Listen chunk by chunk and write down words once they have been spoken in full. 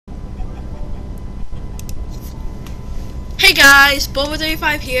Hey guys,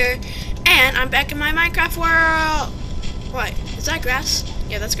 Boba35 here, and I'm back in my Minecraft world. What? Is that grass?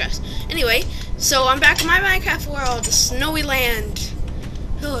 Yeah, that's grass. Anyway, so I'm back in my Minecraft world, the snowy land.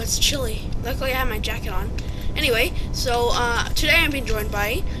 Oh, it's chilly. Luckily I have my jacket on. Anyway, so today I'm being joined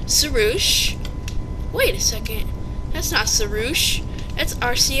by Sarush. Wait a second. That's not Sarush. That's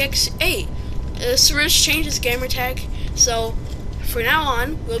RCX8. Sarush changed his gamer tag, so for now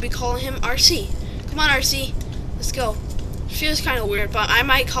on, we'll be calling him RC. Come on, RC. Let's go. Feels kind of weird, but I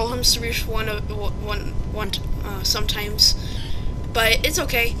might call him Sarush sometimes. But it's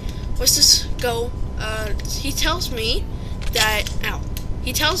okay. Let's just go. He tells me that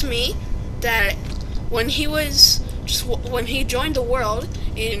when he joined the world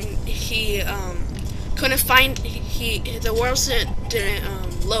and he couldn't find the world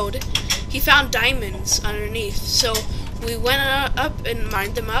didn't load. He found diamonds underneath, so we went up and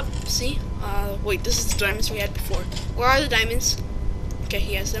mined them up. See? Wait, this is the diamonds we had before. Where are the diamonds? Okay,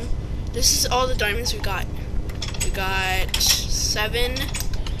 he has them. This is all the diamonds we got. We got 7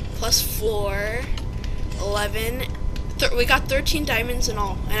 plus 4, 11. We got 13 diamonds in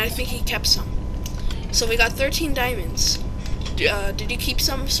all, and I think he kept some. So we got 13 diamonds. Did you keep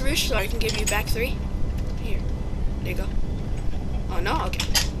some, Sarush, so I can give you back 3? Here. There you go. Oh, no? Okay.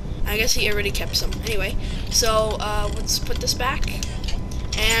 I guess he already kept some. Anyway, so let's put this back.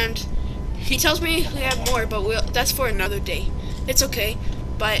 And he tells me we have more, but that's for another day. It's okay.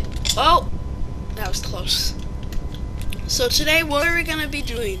 But, oh! That was close. So today, what are we going to be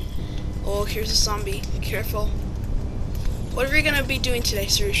doing? Oh, here's a zombie. Be careful. What are we going to be doing today,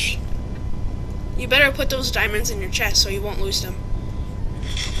 Sarush? You better put those diamonds in your chest so you won't lose them.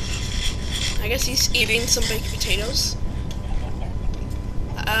 I guess he's eating some baked potatoes.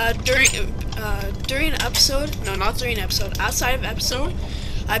 During episode, no, not during episode, outside of episode,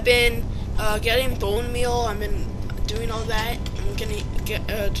 I've been getting bone meal. I've been doing all that. I'm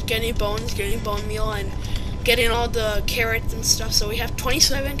getting bone meal, and getting all the carrots and stuff. So we have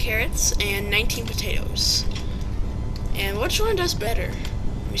 27 carrots and 19 potatoes. And which one does better?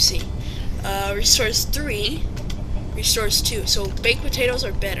 Let me see. Restores 3, restores 2. So baked potatoes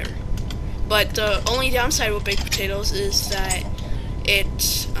are better. But the only downside with baked potatoes is that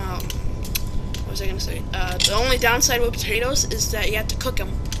what was I gonna say? The only downside with potatoes is that you have to cook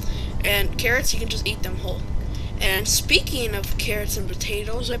them. And carrots, you can just eat them whole. And speaking of carrots and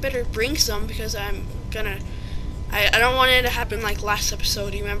potatoes, I better bring some because I don't want it to happen like last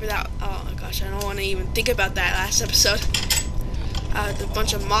episode. You remember that? Oh my gosh, I don't want to even think about that last episode. A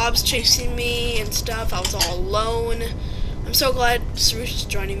bunch of mobs chasing me and stuff. I was all alone. I'm so glad Sarush is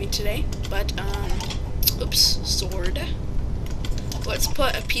joining me today. But, oops, sword. Let's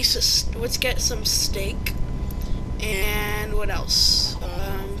put a piece of, let's get some steak. And what else?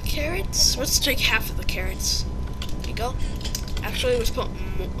 Carrots. Let's take half of the carrots. There you go. Actually, let's put,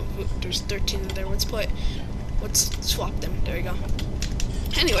 there's 13 in there. Let's swap them. There you go.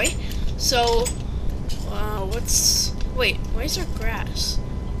 Anyway, so, wait, where's our grass?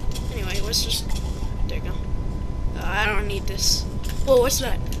 Anyway, let's just, there you go. I don't need this. Whoa, what's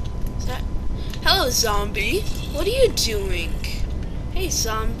that? Is that? Hello, zombie. What are you doing? Hey,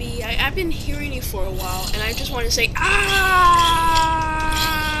 zombie. I've been hearing you for a while, and I just want to say, ah!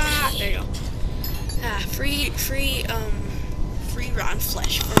 There you go. Ah, free rotten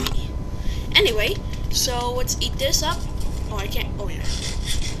flesh for me. Anyway, so let's eat this up. Oh, I can't. Oh, yeah.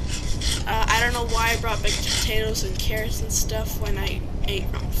 I don't know why I brought baked potatoes and carrots and stuff when I ate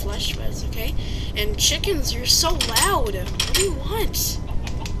rotten flesh, but it's okay. And chickens, you're so loud. What do you want?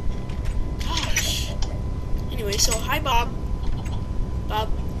 Gosh. Anyway, so hi, Bob.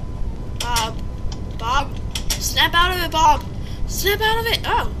 Bob. Snap out of it, Bob. Snap out of it.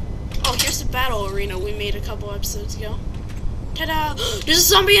 Oh, here's the battle arena we made a couple episodes ago. Ta-da! There's a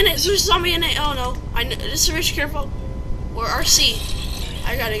zombie in it. There's a zombie in it. Oh no! This is Rich. Careful. Or RC.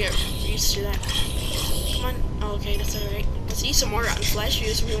 I gotta get used to that. Come on. Oh, okay, that's alright. Let's eat some more rotten flesh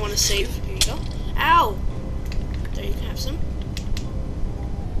because we want to save. Here you go. Ow! There, you can have some.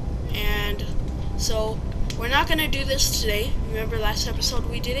 And so we're not gonna do this today. Remember last episode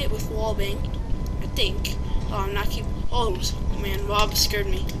we did it with wallbang, I think. Oh, I'm not keep. Oh man, Bob scared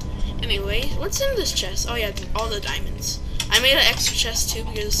me. Anyway, what's in this chest? Oh yeah, all the diamonds. I made an extra chest too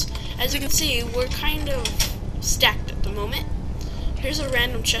because, as you can see, we're kind of stacked at the moment. Here's a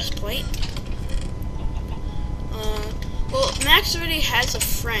random chest plate. Well, Max already has a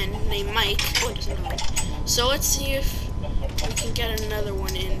friend named Mike. Oh, it doesn't know. So let's see if we can get another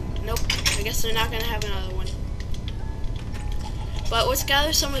one in. Nope, I guess they're not gonna have another one. But let's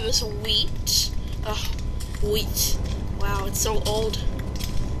gather some of this wheat. Ugh, wheat. Wow, it's so old.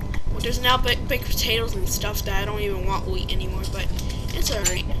 there's now baked potatoes and stuff that I don't even want to eat anymore, but it's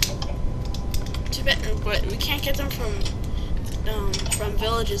alright. Too bad, but we can't get them from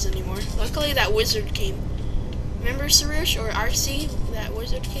villages anymore. Luckily that wizard came. Remember Sarush or RC? That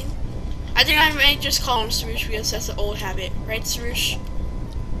wizard came? I think I might just call him Sarush because that's an old habit. Right, Sarush?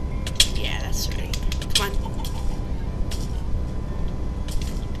 Yeah, that's right. Come on.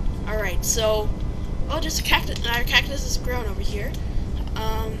 Alright, so... Oh, just a cactus. Our cactus is grown over here.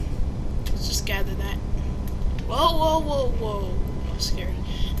 Let's just gather that. Whoa, whoa, whoa, whoa. Oh, scary.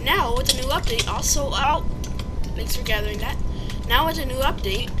 Now, with the new update, also... Oh! Thanks for gathering that. Now with a new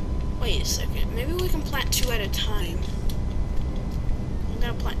update, wait a second, maybe we can plant 2 at a time. I'm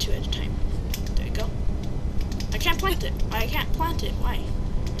gonna plant 2 at a time. There you go. I can't plant it. I can't plant it. Why?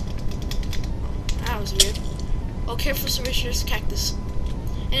 Oh, that was weird. Oh, careful, Saricious cactus.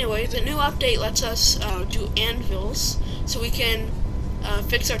 Anyway, the new update lets us do anvils, so we can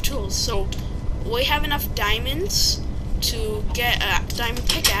fix our tools. So we have enough diamonds to get a diamond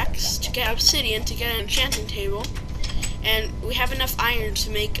pickaxe, to get obsidian, to get an enchanting table. And we have enough iron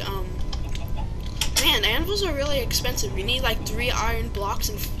to make, man, anvils are really expensive. You need like 3 iron blocks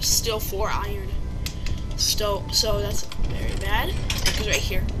and still 4 iron. So that's very bad. Because right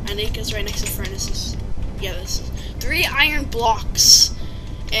here. I think it's right next to furnaces. Yeah, this is 3 iron blocks.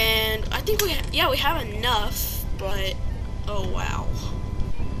 And I think we have enough, but, oh wow.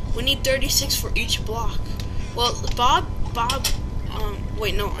 We need 36 for each block. Well,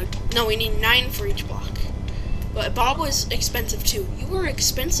 wait, no, we need 9 for each block. But Bob was expensive too. You were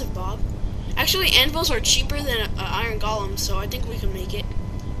expensive, Bob. Actually, anvils are cheaper than an iron golem, so I think we can make it.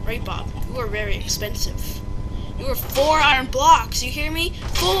 Right, Bob? You were very expensive. You were 4 iron blocks, you hear me?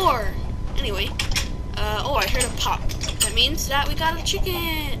 4! Anyway, oh, I heard a pop. That means that we got a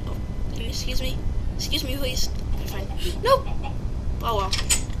chicken. Oh, excuse me. Excuse me, please. Okay, fine. Nope! Oh well.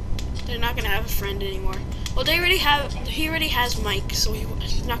 They're not gonna have a friend anymore. Well, he already has Mike, so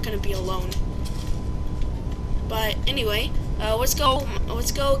he's not gonna be alone. But anyway, let's go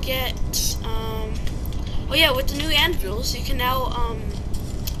get, oh yeah, with the new anvils, you can now,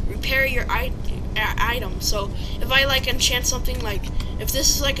 repair your item. So, if I, like, enchant something, like, if this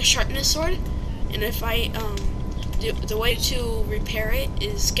is, like, a sharpness sword, and if I, the way to repair it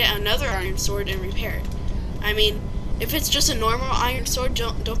is get another iron sword and repair it. I mean, if it's just a normal iron sword,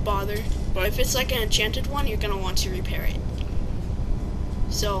 don't bother. But if it's, like, an enchanted one, you're gonna want to repair it.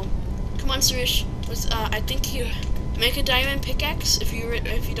 So, come on, Surish. I think you make a diamond pickaxe if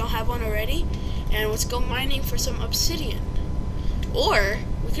you don't have one already, and let's go mining for some obsidian. Or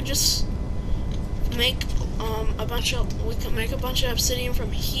we could just make a bunch of obsidian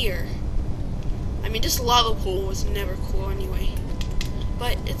from here. I mean, this lava pool was never cool anyway,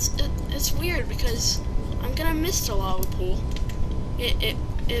 but it's weird because I'm gonna miss the lava pool.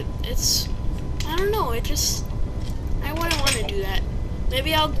 It's I don't know. I wouldn't want to do that.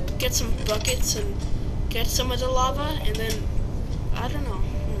 Maybe I'll get some buckets and get some of the lava, and then, I don't know.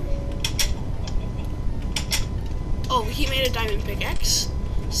 Oh, he made a diamond pickaxe,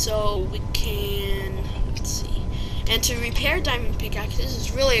 so we can, let's see. And to repair diamond pickaxes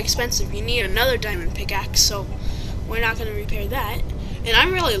is really expensive. You need another diamond pickaxe, so we're not going to repair that. And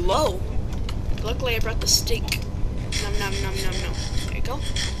I'm really low. Luckily, I brought the steak. Nom nom nom nom nom. There you go.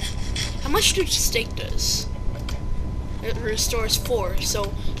 How much do steak does? It restores 4,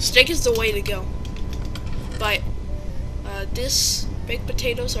 so steak is the way to go. But this baked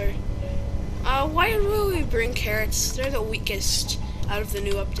potatoes are. Why will we bring carrots? They're the weakest out of the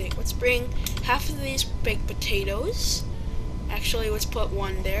new update. Let's bring half of these baked potatoes. Actually, let's put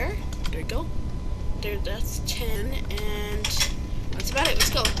 1 there. There we go. There, that's 10, and that's about it.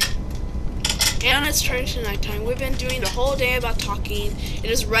 Let's go. And it's turning to nighttime. We've been doing the whole day about talking and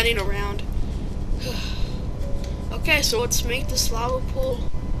just running around. Okay, so let's make this lava pool.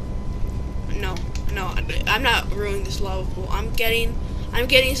 No, I'm not ruining this lava pool. I'm getting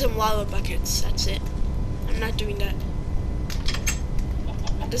some lava buckets. That's it. I'm not doing that.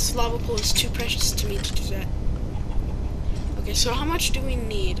 This lava pool is too precious to me to do that. Okay, so how much do we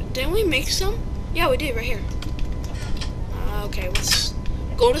need? Didn't we make some? Yeah, we did right here. Okay, let's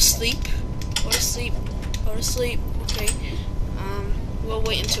go to sleep. Go to sleep. Go to sleep. Okay. We'll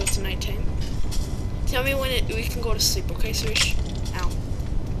wait until it's nighttime. Tell me when we can go to sleep, okay, Swish? Ow.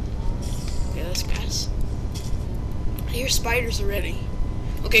 Okay, let's pass. I hear spiders already.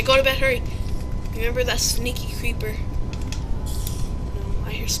 Okay, go to bed, hurry. Remember that sneaky creeper? No,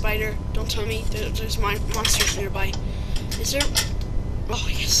 I hear spider. Don't tell me there's monsters nearby. Is there? Oh,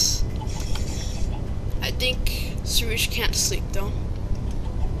 yes. I think Suresh can't sleep, though.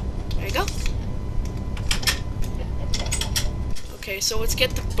 There you go. Okay, Okay, so let's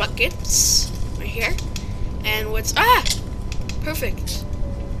get the buckets right here. And perfect.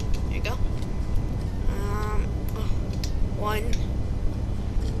 There you go. Oh, 1,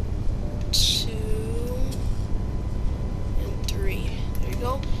 2, and 3. There you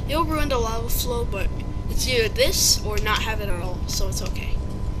go. It'll ruin the lava flow, but it's either this or not have it at all, so it's okay.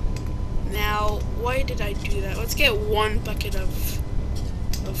 Now, why did I do that? Let's get 1 bucket of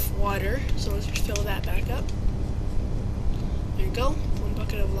water. So let's fill that back up. There you go. 1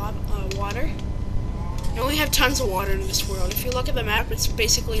 bucket of water. And we have tons of water in this world. If you look at the map, it's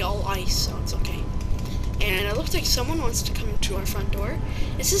basically all ice, so it's okay. And it looks like someone wants to come to our front door.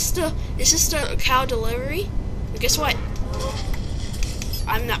 Is this the cow delivery? Well, guess what?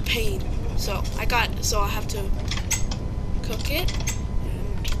 I'm not paying. So I have to cook it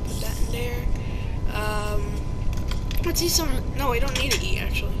and put that in there. Let's eat some. No, I don't need to eat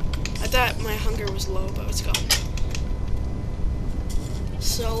actually. I thought my hunger was low, but let's go.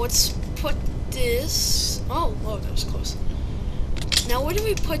 So let's put this. Oh, whoa, that was close. Now where do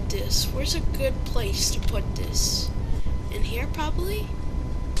we put this? Where's a good place to put this? In here probably?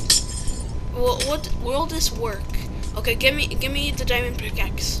 Well, will this work? Okay, give me the diamond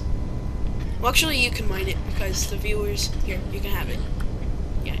pickaxe. Well, actually, you can mine it because the viewers here. You can have it.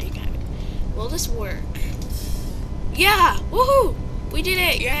 Yeah, you can have it. Will this work? Yeah! Woohoo! We did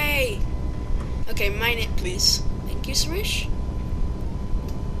it! Yay! Okay, mine it, please. Thank you, Sarish.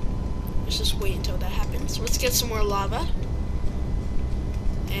 Let's just wait until that happens. Let's get some more lava.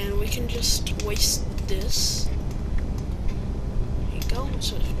 And we can just waste this. There you go.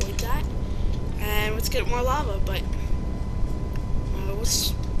 So avoid that. And let's get more lava, but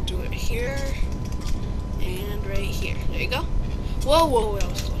let's do it here and right here. There you go. Whoa, whoa, that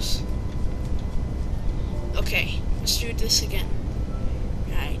was close. Okay, let's do this again.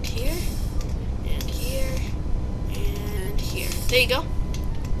 Right here, and here, and here. There you go.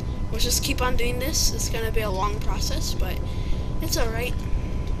 Let's just keep on doing this. It's gonna be a long process, but it's alright.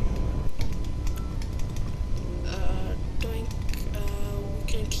 We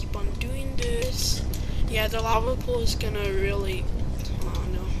can keep on doing this. Yeah, the lava pool is gonna really. Oh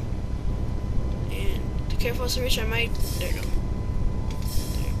no. And be careful, Sarish. I might. There you go.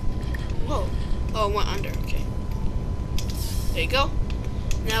 There. Whoa. Oh, it went under. Okay. There you go.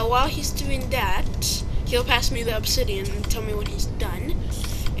 Now, while he's doing that, he'll pass me the obsidian and tell me when he's done.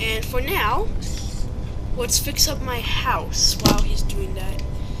 And for now, let's fix up my house while he's doing that.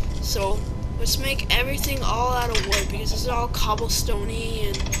 So, let's make everything all out of wood because this is all cobblestone-y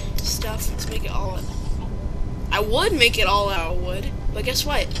and stuff. Let's make it all. I would make it all out of wood, but guess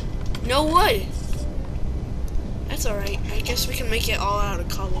what? No wood. That's alright. I guess we can make it all out of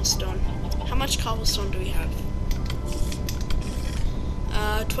cobblestone. How much cobblestone do we have?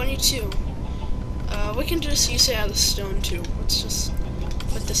 22. We can just use it out of stone too. Let's just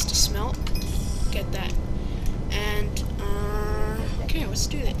put this to smelt. Get that. And, okay, let's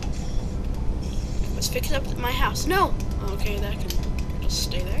do it. Let's fix up my house. No! Okay, that can just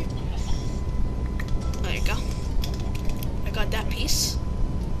stay there. There you go. I got that piece.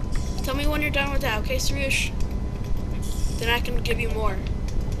 Tell me when you're done with that, okay, Sarish? Then I can give you more.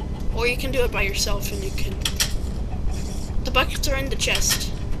 Or you can do it by yourself and you can. The buckets are in the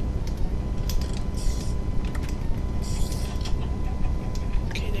chest.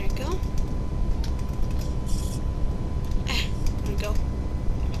 Okay, there you go. There we go.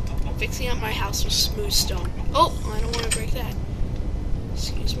 Fixing up my house with smooth stone. Oh, I don't want to break that.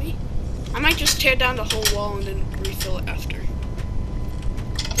 Excuse me. I might just tear down the whole wall and then refill it after.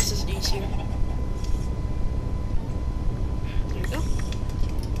 This is easier. There you go.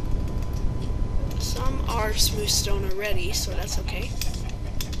 Some are smooth stone already, so that's okay.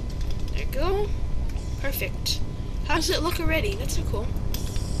 There you go. Perfect. How does it look already? That's so cool.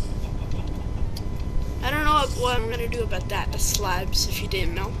 I don't know what I'm gonna do about that. The slabs, if you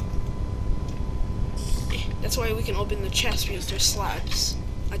didn't know. That's why we can open the chest because they're slabs.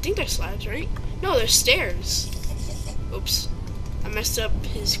 I think they're slabs, right? No, they're stairs. Oops. I messed up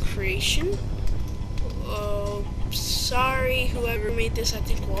his creation. Oh, sorry, whoever made this. I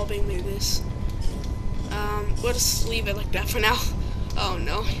think Wallbang made this. We'll just leave it like that for now. Oh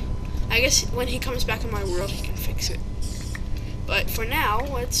no. I guess when he comes back in my world, he can fix it. But for now,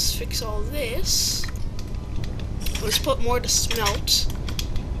 let's fix all this. Let's put more to smelt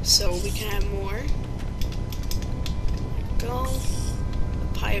so we can have more. There we go.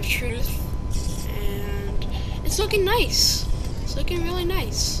 Pie of truth. And it's looking nice. It's looking really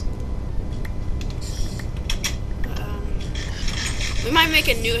nice. We might make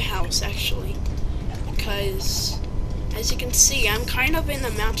a new house actually. Because, as you can see, I'm kind of in the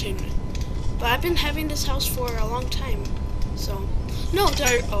mountain. But I've been having this house for a long time. So, No,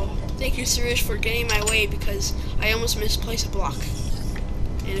 oh, thank you, Suresh, for getting my way because I almost misplaced a block.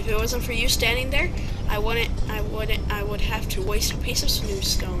 And if it wasn't for you standing there, I would have to waste a piece of smooth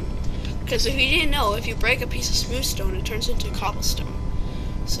stone. Because if you didn't know, if you break a piece of smooth stone, it turns into cobblestone.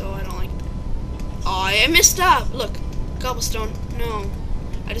 So I don't like that. Oh, I messed up! Look, cobblestone. No,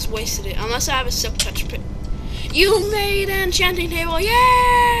 I just wasted it. Unless I have a silk touch pit. You made an enchanting table!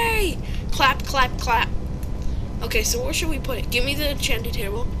 Yay! Clap, clap, clap. Okay, so where should we put it? Give me the enchanting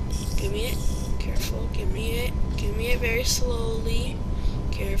table. Give me it. Careful. Give me it. Give me it very slowly.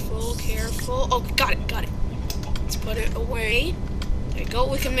 Careful, careful. Oh, got it, got it. Let's put it away. There you go.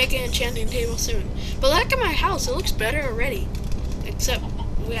 We can make an enchanting table soon. But look at my house. It looks better already. Except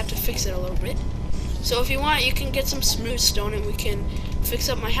we have to fix it a little bit. So if you want, you can get some smooth stone and we can fix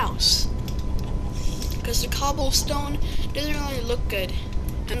up my house. Because the cobblestone doesn't really look good.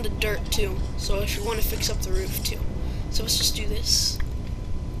 And the dirt too. So if you want to fix up the roof too. So let's just do this.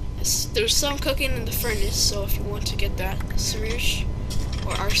 There's some cooking in the furnace, so if you want to get that, Suresh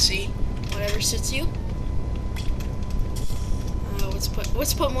or RC, whatever suits you.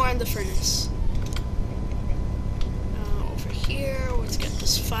 Let's put more in the furnace. Over here, let's get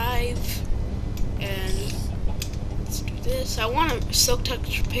this 5, and let's do this. I want a silk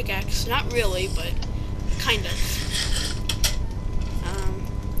touch pickaxe, not really, but kind of.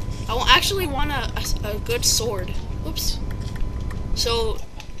 I actually want a good sword. Oops. So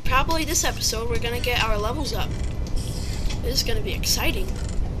probably this episode we're gonna get our levels up. This is gonna be exciting.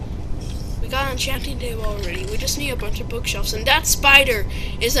 We got an enchanting table already. We just need a bunch of bookshelves, and that spider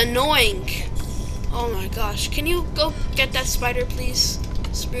is annoying. Oh my gosh! Can you go get that spider, please,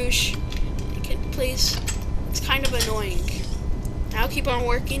 Spruce? Please. It's kind of annoying. I'll keep on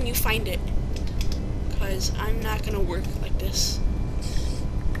working. You find it, cause I'm not gonna work like this.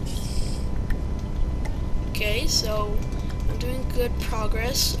 Okay, so I'm doing good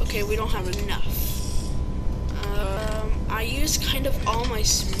progress. Okay, we don't have enough. I used kind of all my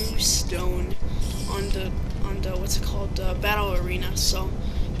smooth stone on the what's it called, the battle arena. So,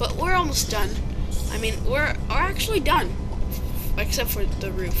 but we're almost done. I mean, we're actually done, except for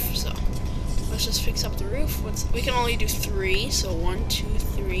the roof. So let's just fix up the roof. We can only do 3. So 1, 2,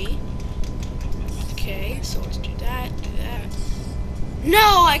 3. Okay, so let's do that. Do that.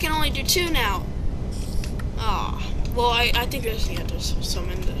 No, I can only do 2 now. Ah, well, I think there's some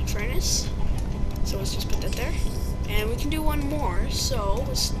in the furnace. So let's just put that there. And we can do 1 more, so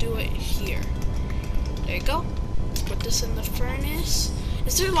let's do it here. There you go. Let's put this in the furnace.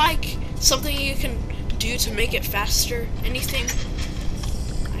 Is there like something you can do to make it faster? Anything?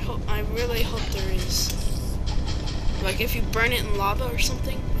 I really hope there is. Like if you burn it in lava or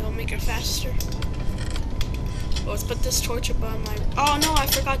something, it'll make it faster. Well, let's put this torch above my... Oh no, I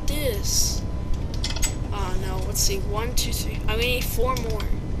forgot this. Oh no, let's see. 1, 2, 3. I need 4 more.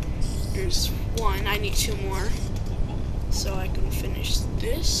 There's 1. I need 2 more. So I can finish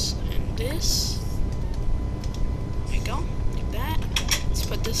this and this. There you go. Like that. Let's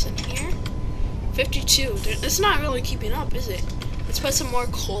put this in here. 52. It's not really keeping up, is it? Let's put some more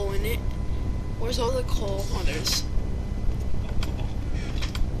coal in it. Where's all the coal? Oh, there's...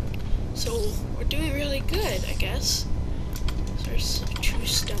 So we're doing really good, I guess. So there's 2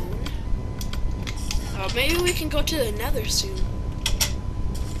 stone. Maybe we can go to the nether soon.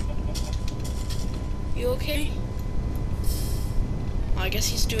 You okay? I guess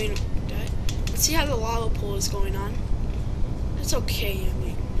he's doing that. Let's see how the lava pool is going on. It's okay, I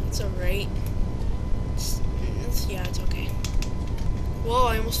mean, it's alright. Yeah, it's okay. Whoa,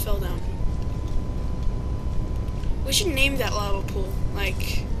 I almost fell down. We should name that lava pool,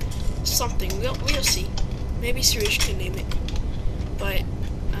 like, something. We'll see. Maybe Suresh can name it. But,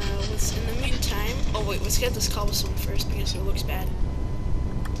 what's in the meantime... Oh, wait, let's get this cobblestone first, because it looks bad.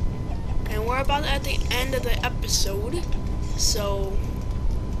 And we're about at the end of the episode. So,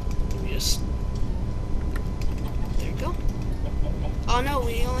 let me just... There you go. Oh, no,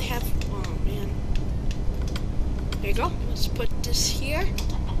 we only have... Oh, man. There you go. Let's put this here.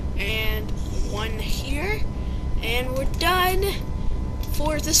 And 1 here. And we're done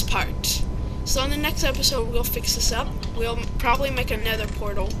for this part. So in the next episode, we'll fix this up. We'll probably make another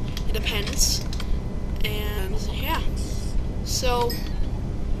portal. It depends. And yeah. So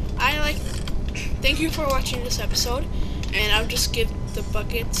thank you for watching this episode. And I'll just give the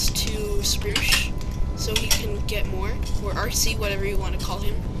buckets to Spruce so he can get more. Or RC, whatever you want to call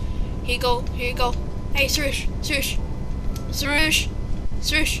him. Here you go. Here you go. Hey, Spruce. Spruce. Spruce.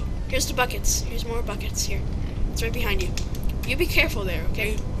 Spruce. Here's the buckets. Here's more buckets here. It's right behind you. You be careful there,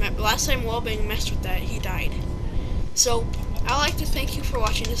 okay? Last time Wellbang messed with that, he died. So, I'd like to thank you for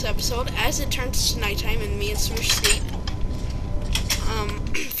watching this episode. As it turns to nighttime and me and Smoosh sleep,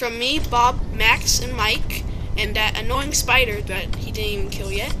 From me, Bob, Max, and Mike, and that annoying spider that he didn't even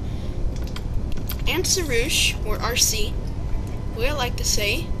kill yet, and Sarush, or RC, we like to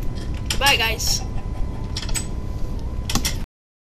say goodbye, guys.